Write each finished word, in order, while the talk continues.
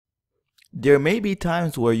There may be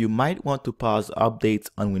times where you might want to pause updates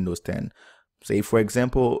on Windows 10. Say, for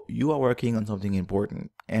example, you are working on something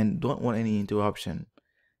important and don't want any interruption.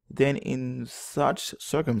 Then in such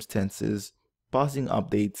circumstances, pausing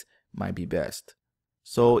updates might be best.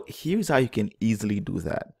 So here's how you can easily do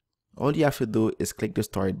that. All you have to do is click the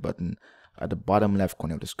Start button at the bottom left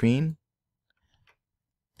corner of the screen,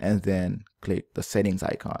 and then click the Settings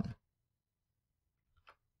icon.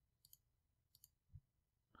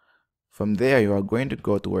 From there, you are going to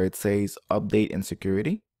go to where it says Update and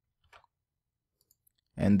Security.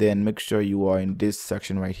 And then make sure you are in this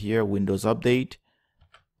section right here, Windows Update.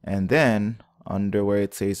 And then under where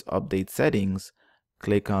it says Update Settings,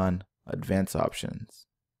 click on Advanced Options.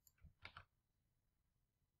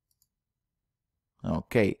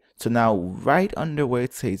 Okay, so now right under where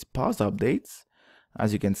it says Pause Updates,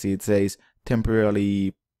 as you can see, it says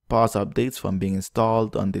temporarily pause updates from being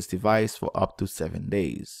installed on this device for up to 7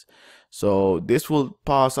 days. So this will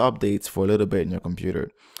pause updates for a little bit in your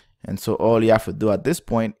computer. And so all you have to do at this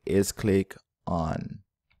point is click on.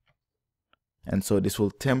 And so this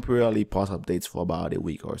will temporarily pause updates for about a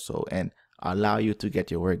week or so and allow you to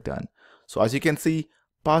get your work done. So as you can see,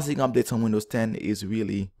 pausing updates on Windows 10 is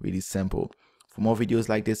really simple. For more videos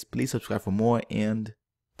like this, please subscribe for more, and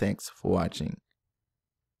thanks for watching.